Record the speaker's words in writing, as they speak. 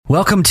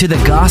Welcome to the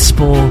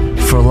Gospel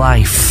for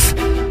Life.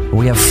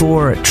 We have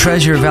 4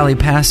 Treasure Valley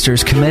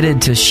pastors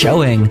committed to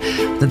showing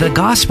that the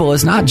gospel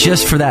is not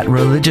just for that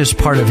religious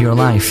part of your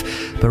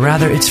life, but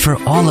rather it's for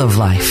all of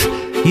life.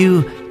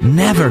 You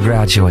never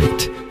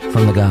graduate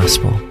from the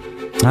gospel.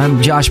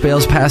 I'm Josh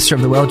Bales, pastor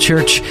of the Well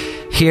Church,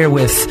 here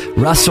with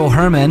Russell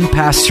Herman,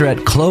 pastor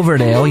at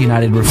Cloverdale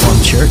United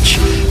Reformed Church,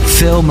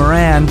 Phil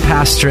Moran,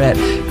 pastor at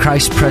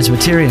Christ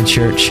Presbyterian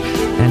Church,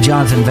 and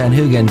Jonathan Van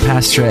Hoogen,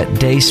 pastor at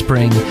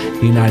Dayspring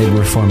United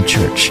Reformed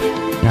Church.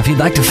 Now, if you'd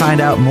like to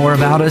find out more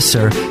about us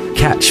or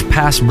catch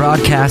past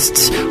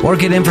broadcasts or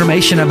get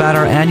information about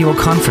our annual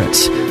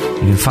conference,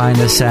 you can find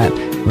us at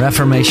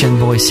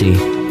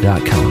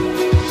reformationboise.com.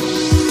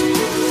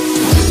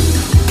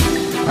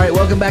 All right,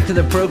 welcome back to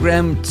the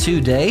program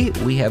today.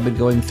 We have been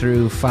going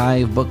through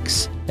 5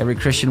 books every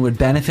Christian would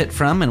benefit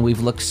from, and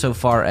we've looked so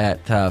far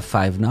at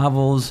 5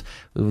 novels.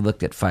 We've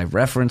looked at 5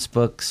 reference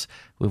books.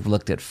 We've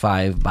looked at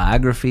 5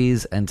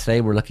 biographies, and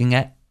today we're looking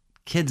at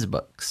kids'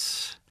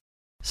 books.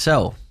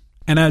 So,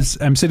 and as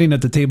I'm sitting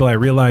at the table, I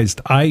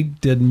realized I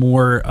did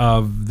more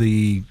of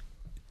the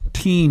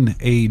teen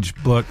age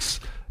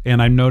books,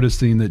 and I'm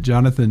noticing that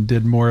Jonathan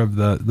did more of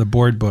the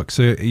board books.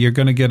 So you're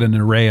going to get an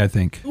array, I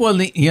think. Well,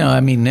 when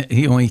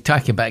you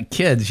talk about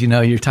kids,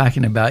 you're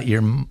talking about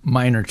your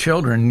minor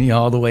children,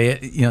 all the way,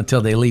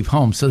 till they leave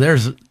home. So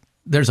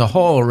there's a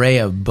whole array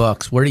of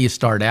books. Where do you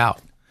start out?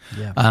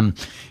 Yeah. I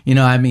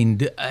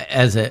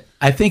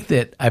think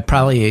that I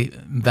probably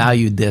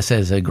valued this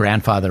as a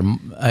grandfather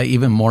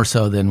even more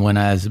so than when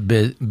I was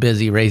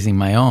busy raising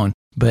my own.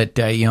 But,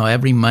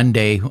 every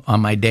Monday on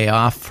my day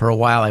off for a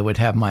while, I would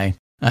have my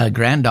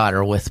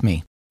granddaughter with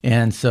me.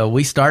 And so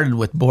we started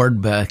with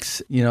board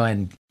books,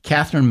 and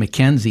Catherine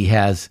McKenzie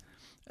has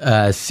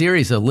a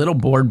series of little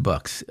board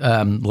books,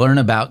 learn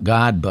about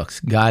God books.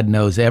 God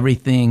knows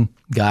everything.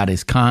 God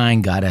is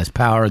kind. God has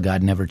power.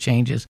 God never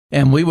changes.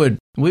 And we would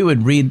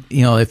read,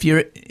 if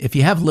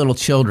you have little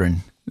children,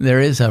 there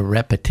is a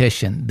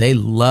repetition. They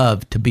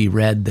love to be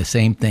read the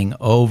same thing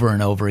over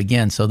and over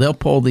again. So they'll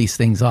pull these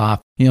things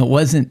off. It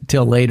wasn't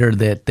till later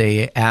that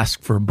they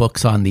asked for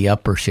books on the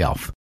upper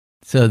shelf.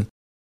 So,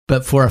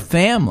 but for a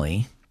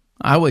family,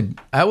 I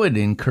would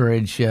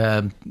encourage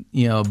a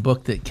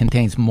book that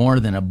contains more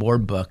than a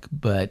board book,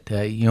 but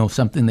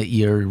something that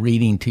you're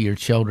reading to your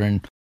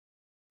children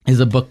is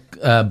a book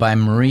by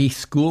Marie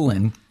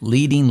Schoolin,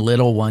 Leading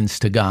Little Ones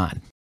to God.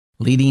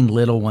 Leading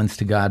Little Ones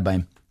to God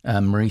by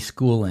Marie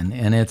Schoolin,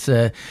 and it's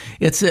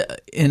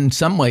in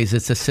some ways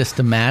it's a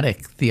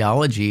systematic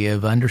theology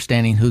of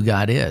understanding who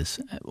God is.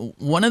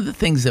 One of the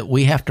things that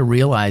we have to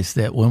realize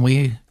that when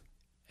we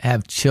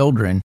have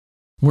children,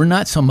 we're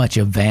not so much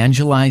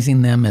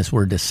evangelizing them as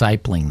we're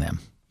discipling them.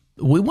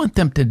 We want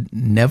them to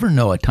never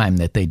know a time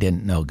that they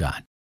didn't know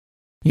God.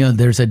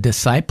 There's a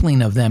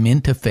discipling of them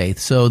into faith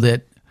so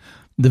that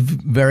the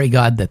very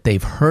God that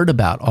they've heard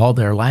about all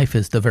their life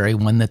is the very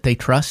one that they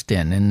trust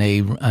in, and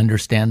they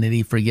understand that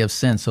He forgives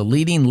sin. So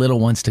Leading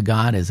Little Ones to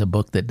God is a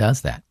book that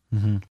does that.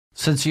 Mm-hmm.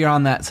 Since you're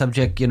on that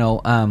subject,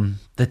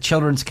 the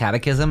Children's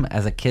Catechism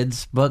as a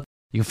kid's book,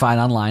 you can find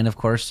online, of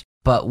course.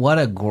 But what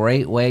a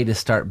great way to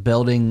start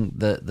building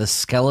the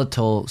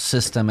skeletal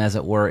system, as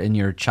it were, in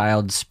your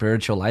child's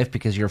spiritual life,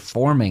 because you're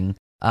forming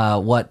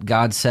what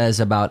God says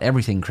about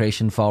everything,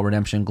 creation, fall,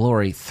 redemption,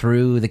 glory,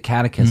 through the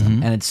catechism.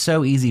 Mm-hmm. And it's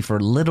so easy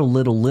for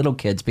little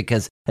kids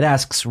because it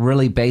asks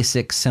really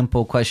basic,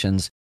 simple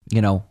questions.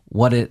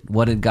 What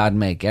did God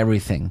make?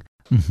 Everything.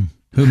 Mm-hmm.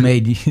 Who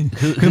made you?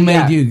 Who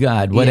made you,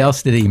 God? What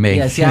else did He make?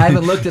 Yeah, see, I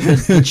haven't looked at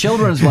the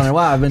children's one in a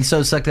while. I've been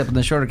so sucked up in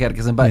the shorter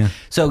catechism. But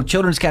So,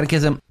 Children's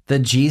Catechism, the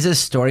Jesus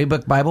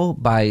Storybook Bible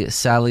by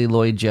Sally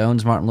Lloyd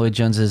Jones, Martin Lloyd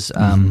Jones's,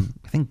 I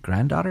think,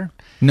 granddaughter.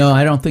 No,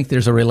 I don't think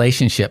there's a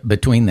relationship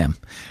between them.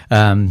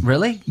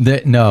 Really?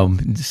 No,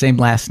 same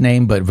last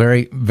name, but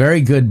very,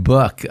 very good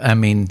book. I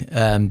mean,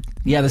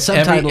 the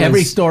subtitle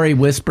every story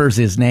whispers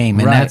His name,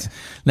 and right.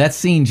 that's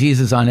seeing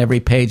Jesus on every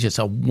page. It's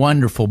a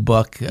wonderful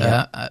book,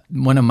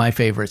 one of my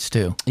favorites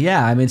too.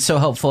 Yeah, it's so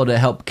helpful to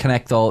help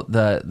connect all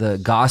the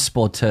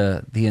gospel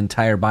to the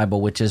entire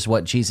Bible, which is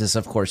what Jesus,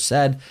 of course,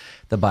 said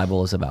the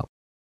Bible is about.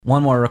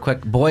 One more real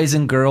quick, Boys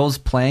and Girls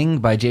Playing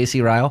by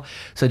J.C. Ryle.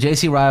 So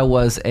J.C. Ryle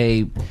was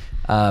a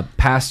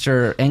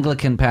pastor,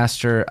 Anglican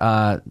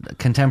pastor,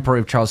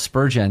 contemporary of Charles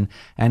Spurgeon,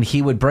 and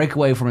he would break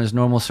away from his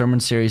normal sermon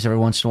series every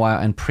once in a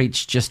while and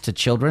preach just to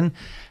children.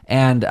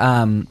 And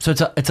so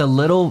it's a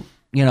little,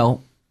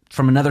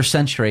 from another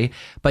century,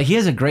 but he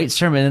has a great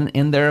sermon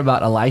in there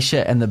about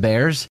Elisha and the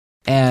bears.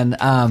 And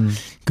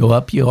go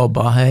up, you old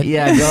ballhead.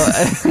 Yeah, go.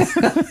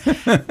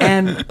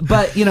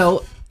 But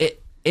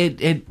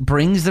it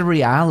brings the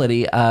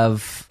reality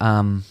of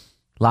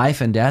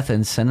life and death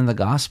and sin and the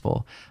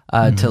gospel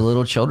to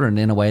little children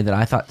in a way that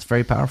I thought is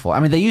very powerful.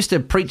 They used to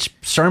publish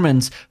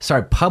sermons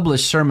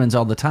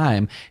all the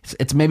time.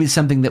 It's maybe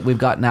something that we've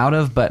gotten out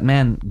of, but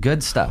man,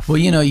 good stuff. Well,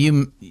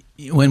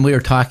 when we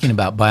were talking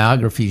about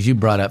biographies, you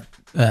brought up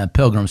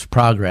Pilgrim's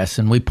Progress,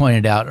 and we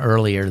pointed out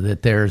earlier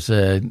that there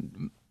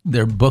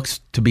are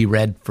books to be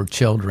read for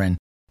children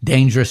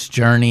Dangerous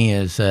Journey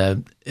is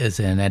an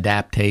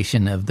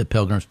adaptation of The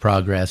Pilgrim's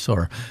Progress,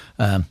 or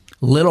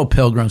Little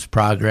Pilgrim's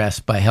Progress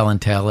by Helen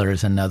Keller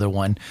is another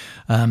one.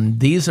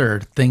 These are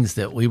things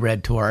that we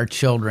read to our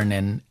children,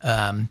 and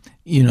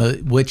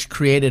which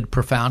created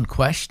profound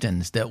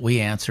questions that we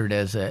answered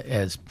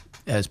as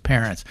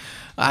parents.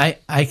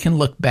 I can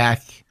look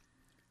back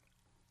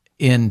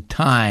in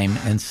time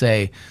and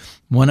say,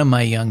 one of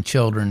my young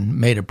children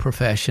made a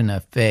profession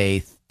of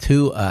faith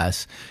to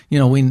us.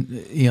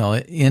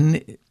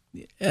 In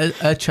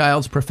a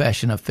child's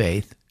profession of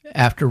faith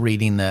after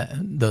reading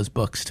those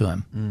books to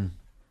him.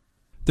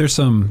 There's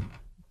some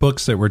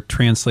books that were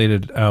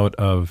translated out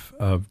of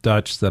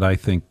Dutch that I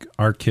think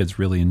our kids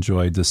really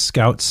enjoyed. The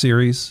Scout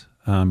series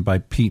by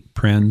Pete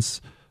Prins.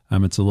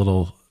 It's a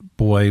little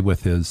boy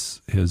with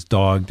his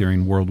dog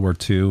during World War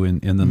II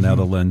in the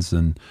Netherlands,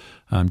 and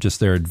just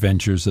their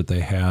adventures that they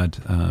had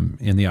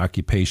in the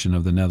occupation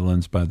of the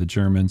Netherlands by the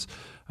Germans.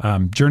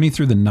 Journey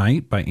Through the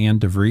Night by Anne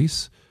de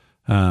Vries.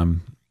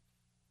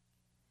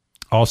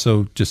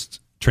 Also just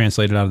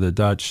translated out of the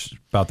Dutch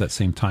about that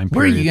same time period.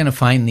 Where are you going to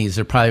find these?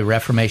 They're probably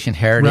Reformation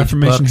Heritage books.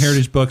 Reformation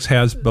Heritage Books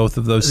has both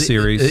of those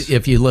series.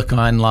 If you look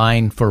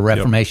online for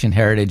Reformation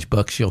Heritage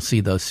Books, you'll see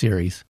those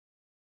series.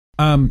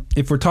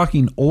 If we're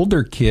talking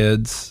older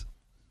kids,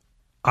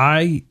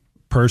 I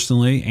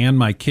personally and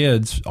my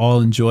kids all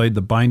enjoyed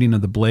The Binding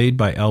of the Blade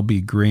by L.B.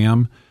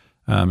 Graham.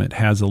 It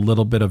has a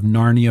little bit of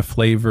Narnia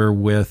flavor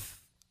with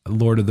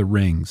Lord of the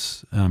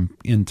Rings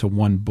into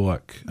one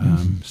book.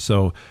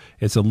 So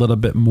it's a little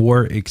bit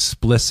more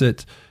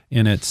explicit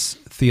in its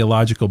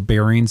theological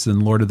bearings than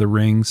Lord of the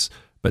Rings,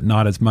 but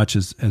not as much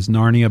as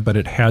Narnia, but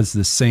it has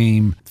the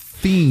same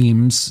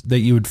themes that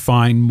you would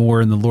find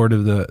more in the Lord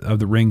of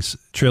the Rings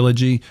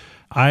trilogy.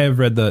 I have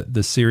read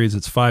the series.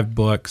 It's 5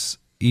 books.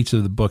 Each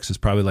of the books is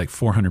probably like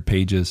 400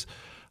 pages.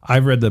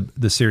 I've read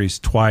the series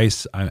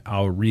twice.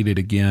 I'll read it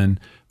again.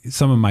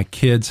 Some of my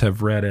kids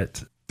have read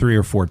it 3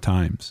 or 4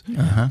 times.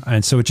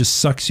 And so it just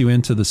sucks you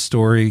into the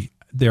story.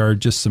 There are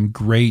just some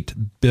great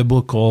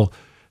biblical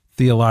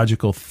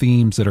theological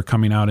themes that are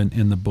coming out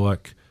in the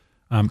book.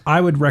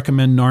 I would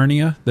recommend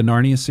Narnia, the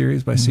Narnia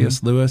series by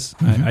C.S. Lewis.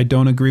 I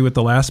don't agree with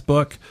the last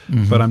book,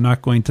 but I'm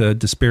not going to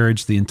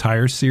disparage the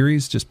entire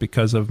series just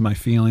because of my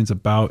feelings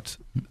about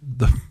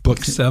the book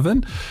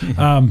 7.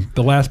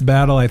 The Last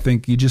Battle, I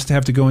think you just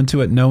have to go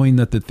into it knowing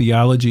that the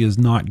theology is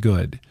not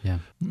good. Yeah.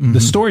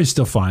 The story's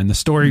still fine. The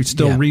story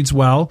still reads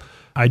well.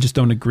 I just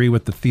don't agree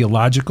with the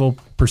theological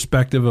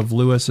perspective of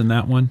Lewis in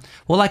that one.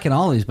 Well, like in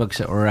all these books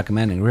that we're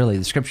recommending, really,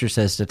 the Scripture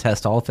says to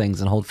test all things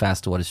and hold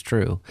fast to what is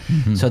true.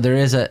 So there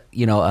is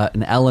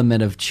an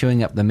element of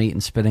chewing up the meat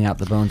and spitting out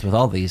the bones with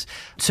all these.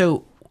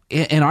 So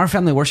in our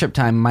family worship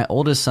time, my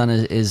oldest son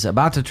is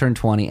about to turn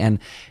 20, and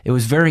it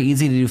was very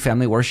easy to do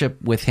family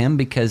worship with him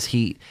because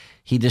he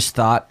just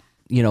thought,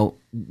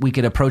 we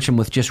could approach him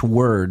with just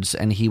words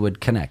and he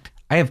would connect.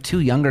 I have 2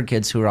 younger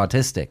kids who are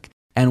autistic.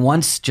 And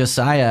once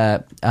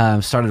Josiah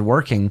started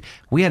working,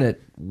 we had a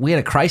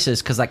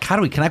crisis because, how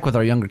do we connect with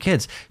our younger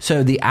kids?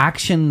 So the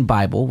Action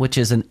Bible, which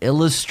is an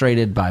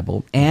illustrated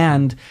Bible,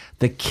 and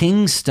the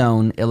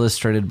Kingstone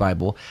Illustrated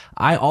Bible,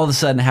 I all of a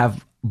sudden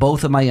have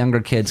both of my younger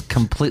kids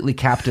completely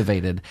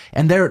captivated,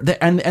 and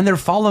they're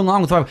following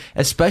along with the Bible.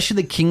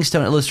 Especially the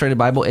Kingstone Illustrated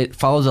Bible, it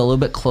follows a little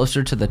bit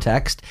closer to the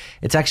text.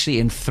 It's actually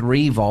in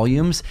 3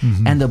 volumes,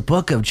 and the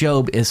Book of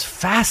Job is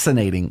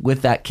fascinating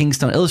with that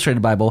Kingstone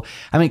Illustrated Bible.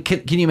 I mean,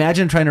 can you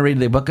imagine trying to read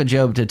the Book of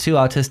Job to 2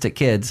 autistic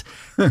kids?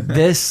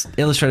 This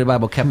Illustrated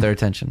Bible kept their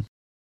attention.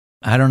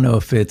 I don't know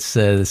if it's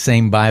the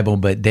same Bible,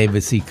 but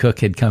David C.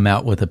 Cook had come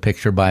out with a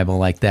picture Bible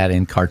like that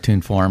in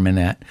cartoon form. And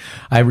that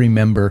I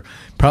remember,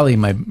 probably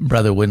my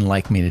brother wouldn't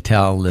like me to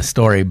tell the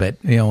story, but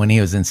when he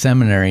was in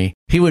seminary,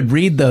 he would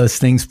read those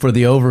things for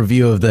the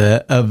overview of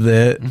the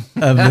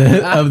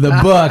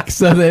book,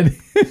 so that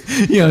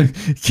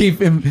keep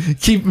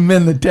him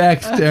in the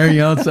text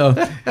there. So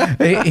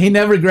he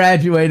never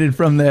graduated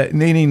from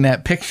needing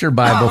that picture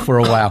Bible for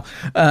a while.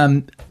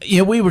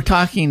 We were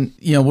talking.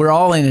 We're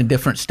all in a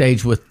different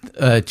stage with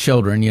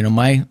children.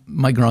 My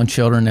grown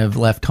children have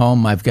left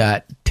home. I've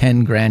got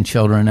 10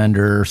 grandchildren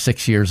under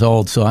 6 years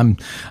old, so I'm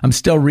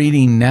still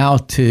reading now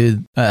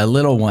to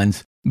little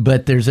ones.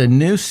 But there's a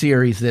new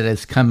series that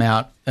has come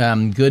out,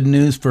 Good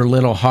News for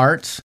Little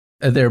Hearts.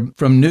 They're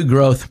from New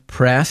Growth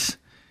Press,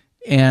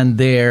 and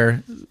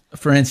they're,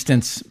 for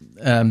instance,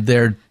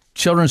 they're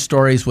children's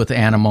stories with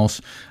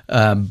animals,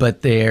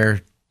 but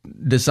they're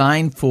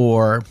designed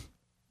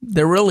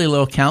they're really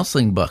little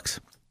counseling books.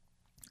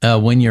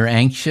 When you're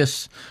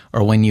anxious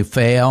or when you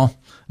fail,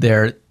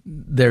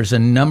 there's a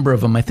number of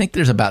them. I think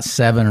there's about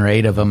 7 or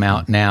 8 of them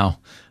out now.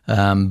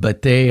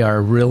 But they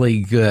are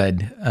really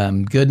good.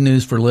 Good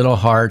News for Little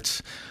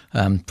Hearts.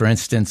 For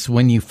instance,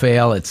 when you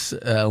fail, it's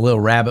a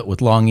little rabbit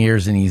with long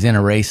ears, and he's in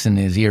a race, and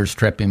his ears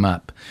trip him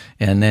up,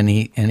 and then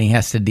he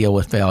has to deal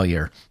with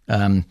failure.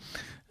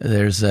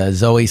 There's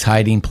Zoe's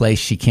hiding place.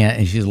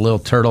 She's a little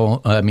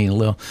turtle.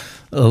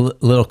 A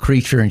little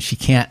creature, and she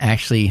can't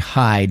actually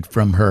hide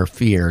from her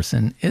fears.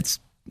 And it's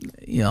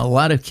a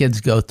lot of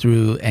kids go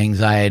through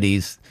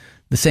anxieties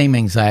the same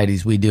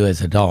anxieties we do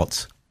as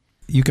adults.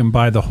 You can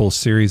buy the whole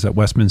series at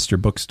Westminster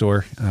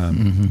Bookstore,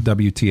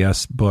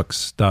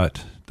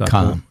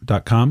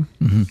 WTSbooks.com.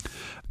 Mm-hmm.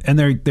 And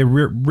they're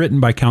written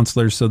by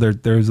counselors, so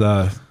there's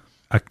a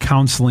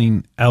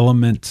counseling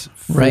element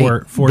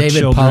for David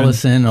children.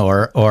 Paulison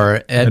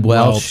or Ed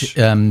Welch.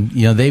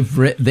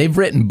 They've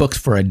written books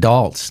for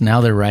adults. Now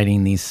they're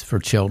writing these for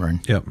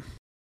children. Yep.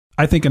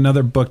 I think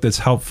another book that's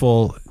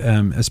helpful,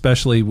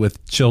 especially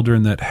with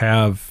children that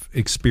have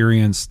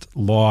experienced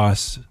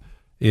loss,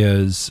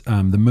 is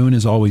The Moon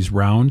is Always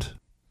Round.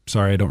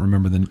 Sorry, I don't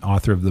remember the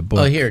author of the book.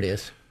 Oh, here it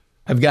is.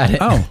 I've got it.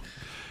 Oh.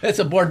 It's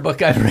a board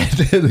book I've read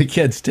to the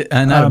kids.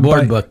 Not a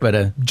board book, but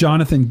a...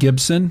 Jonathan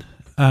Gibson.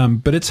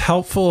 But it's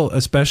helpful,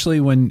 especially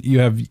when you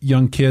have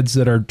young kids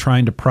that are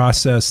trying to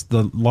process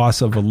the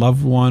loss of a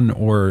loved one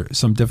or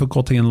some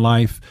difficulty in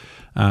life.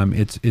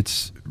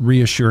 It's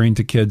reassuring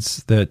to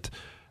kids that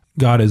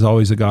God is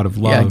always a God of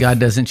love. Yeah, God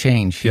doesn't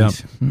change. Yep.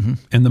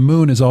 And the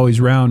moon is always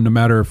round, no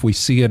matter if we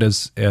see it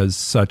as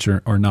such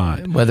or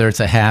not. Whether it's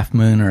a half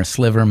moon or a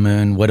sliver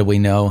moon, what do we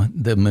know?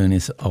 The moon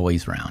is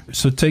always round.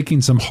 So taking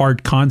some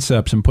hard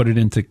concepts and put it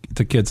into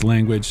kids'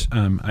 language,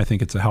 I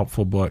think it's a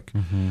helpful book.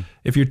 Mm-hmm.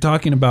 If you're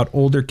talking about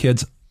older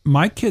kids,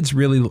 my kids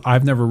really,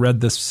 I've never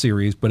read this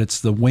series, but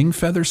it's the Wing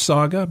Feather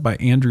Saga by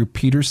Andrew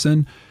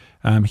Peterson.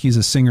 He's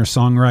a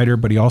singer-songwriter,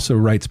 but he also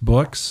writes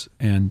books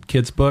and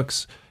kids'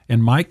 books.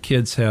 And my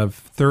kids have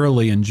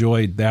thoroughly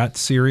enjoyed that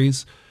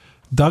series.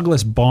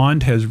 Douglas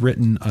Bond has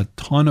written a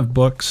ton of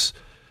books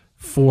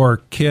for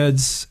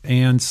kids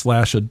and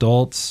 /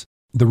 adults.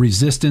 The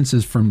Resistance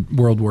is from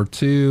World War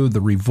II.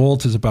 The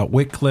Revolt is about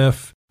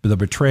Wycliffe. The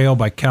Betrayal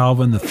by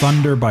Calvin. The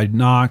Thunder by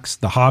Knox.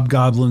 The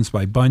Hobgoblins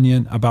by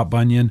Bunyan, about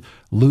Bunyan.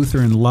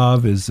 Luther in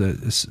Love is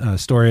a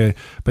story.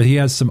 But he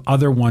has some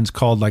other ones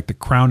called like The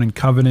Crown and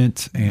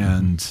Covenant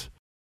and...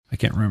 I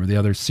can't remember the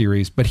other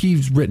series, but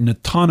he's written a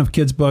ton of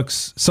kids'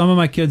 books. Some of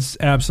my kids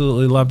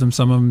absolutely loved him.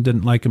 Some of them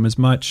didn't like him as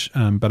much.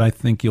 But I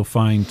think you'll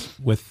find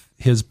with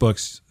his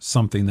books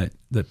something that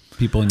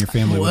people in your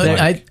family would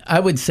like. I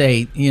would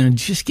say,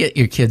 just get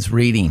your kids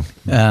reading.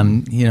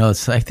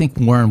 I think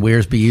Warren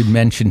Wiersbe, you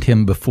mentioned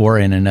him before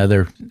in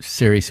another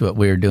series, what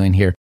we were doing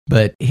here.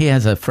 But he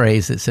has a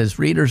phrase that says,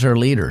 readers are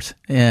leaders.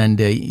 And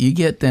you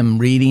get them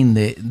reading,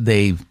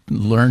 they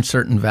learn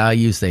certain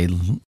values, they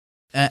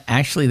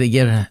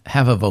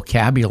have a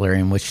vocabulary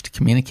in which to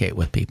communicate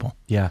with people.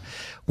 Yeah.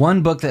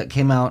 One book that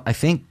came out, I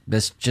think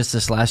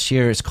this last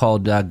year, is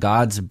called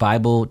God's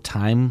Bible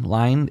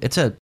Timeline. It's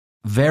a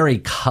very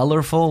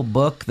colorful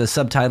book. The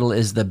subtitle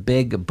is The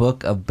Big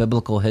Book of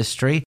Biblical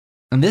History.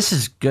 And this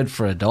is good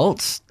for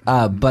adults,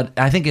 but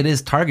I think it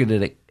is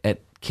targeted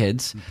at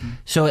kids. Mm-hmm.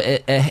 So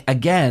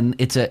again,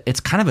 it's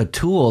kind of a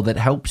tool that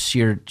helps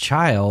your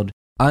child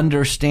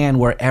understand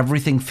where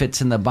everything fits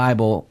in the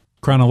Bible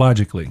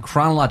Chronologically,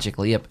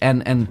 yep.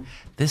 And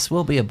this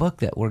will be a book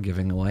that we're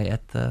giving away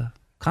at the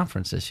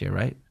conference this year,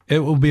 right? It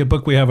will be a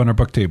book we have on our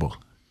book table.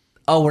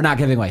 Oh, we're not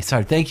giving away.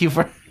 Sorry. Thank you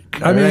for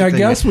I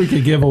guess we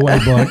could give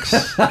away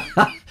books.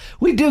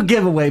 We do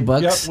give away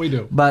books. Yep, we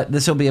do. But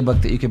this will be a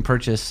book that you can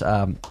purchase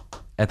at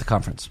the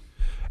conference.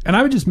 And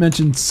I would just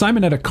mention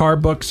Simonetta Carr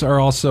books are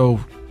also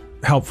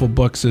helpful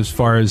books as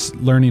far as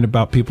learning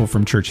about people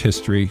from church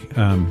history.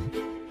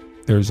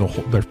 There's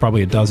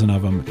probably a dozen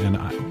of them,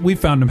 and we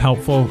found them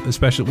helpful.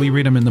 Especially, we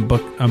read them in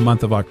the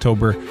month of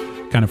October,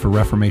 kind of for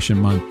Reformation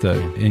Month,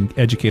 and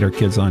educate our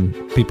kids on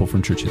people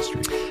from church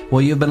history.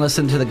 Well, you've been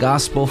listening to the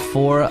Gospel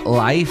for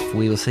Life.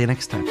 We will see you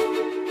next time.